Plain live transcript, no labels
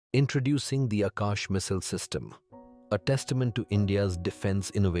Introducing the Akash missile system, a testament to India's defense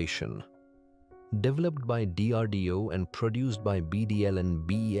innovation. Developed by DRDO and produced by BDL and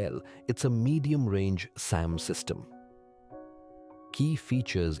BEL, it's a medium-range SAM system. Key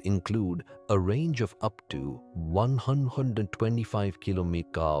features include a range of up to 125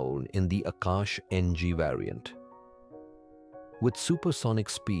 km in the Akash NG variant. With supersonic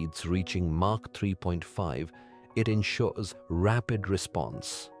speeds reaching Mach 3.5, it ensures rapid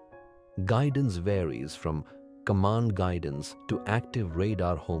response. Guidance varies from command guidance to active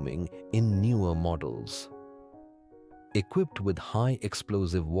radar homing in newer models. Equipped with high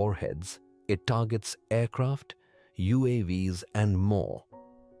explosive warheads, it targets aircraft, UAVs, and more.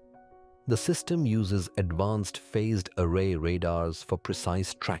 The system uses advanced phased array radars for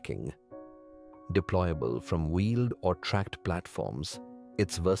precise tracking. Deployable from wheeled or tracked platforms,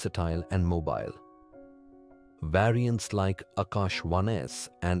 it's versatile and mobile. Variants like Akash 1S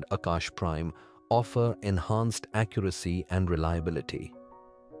and Akash Prime offer enhanced accuracy and reliability.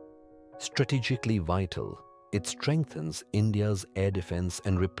 Strategically vital, it strengthens India's air defense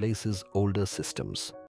and replaces older systems.